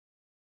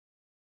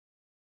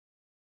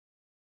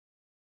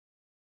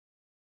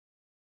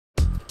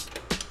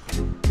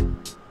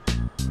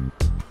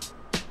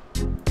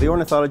The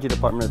Ornithology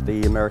Department at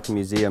the American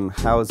Museum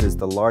houses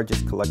the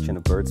largest collection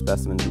of bird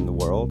specimens in the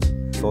world.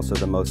 It's also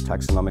the most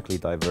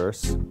taxonomically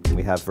diverse.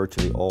 We have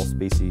virtually all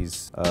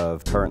species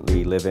of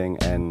currently living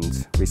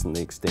and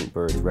recently extinct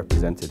birds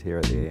represented here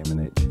at the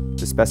AMNH.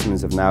 The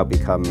specimens have now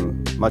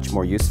become much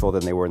more useful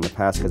than they were in the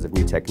past because of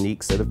new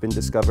techniques that have been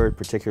discovered,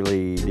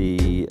 particularly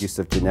the use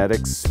of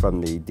genetics from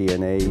the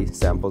DNA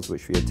samples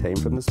which we obtain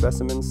from the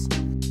specimens.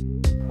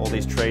 All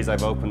these trays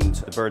I've opened,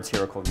 the birds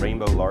here are called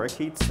rainbow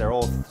lorikeets. They're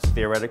all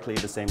theoretically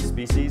the same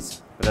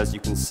species, but as you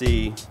can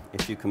see,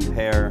 if you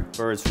compare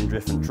birds from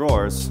different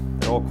drawers,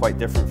 they're all quite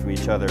different from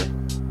each other.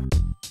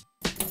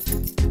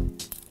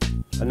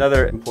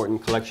 Another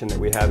important collection that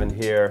we have in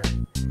here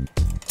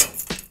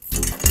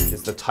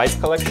is the type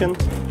collection.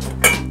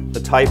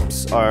 The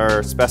types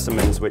are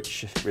specimens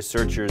which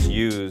researchers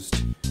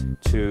used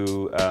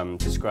to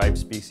describe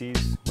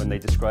species. When they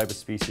describe a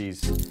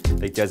species,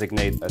 they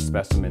designate a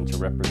specimen to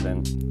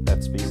represent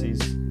that species.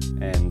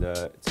 And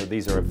so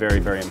these are a very,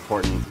 very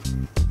important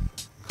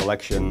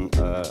collection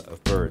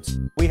of birds.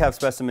 We have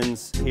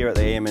specimens here at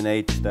the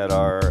AMNH that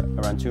are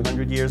around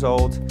 200 years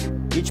old.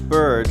 Each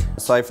bird,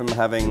 aside from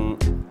having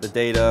the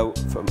data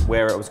from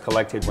where it was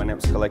collected, when it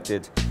was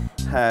collected,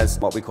 has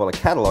what we call a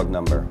catalog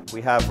number.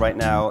 We have right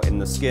now in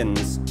the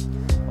skins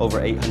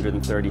over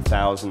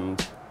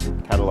 830,000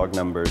 catalog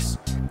numbers.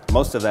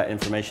 Most of that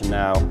information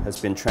now has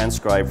been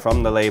transcribed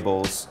from the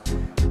labels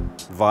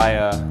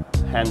via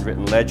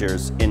handwritten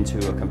ledgers into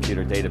a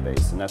computer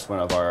database, and that's one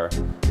of our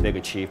big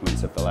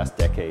achievements of the last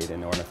decade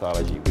in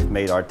ornithology. We've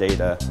made our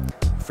data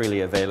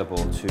freely available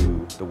to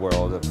the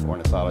world of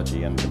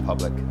ornithology and the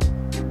public.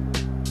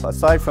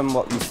 Aside from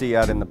what you see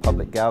out in the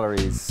public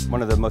galleries,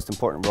 one of the most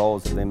important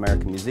roles of the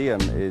American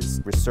Museum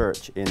is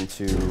research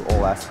into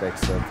all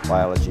aspects of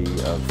biology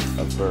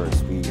of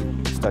birds. We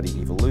study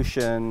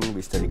evolution,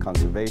 we study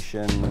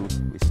conservation,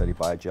 we study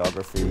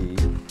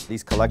biogeography.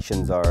 These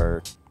collections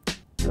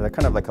they're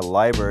kind of like a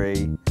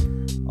library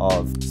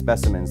of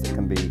specimens that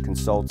can be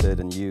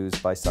consulted and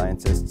used by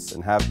scientists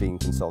and have been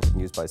consulted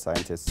and used by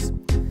scientists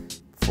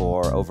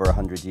for over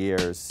 100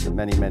 years.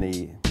 Many,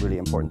 many really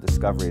important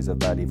discoveries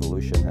about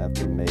evolution have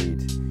been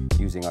made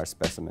using our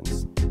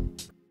specimens.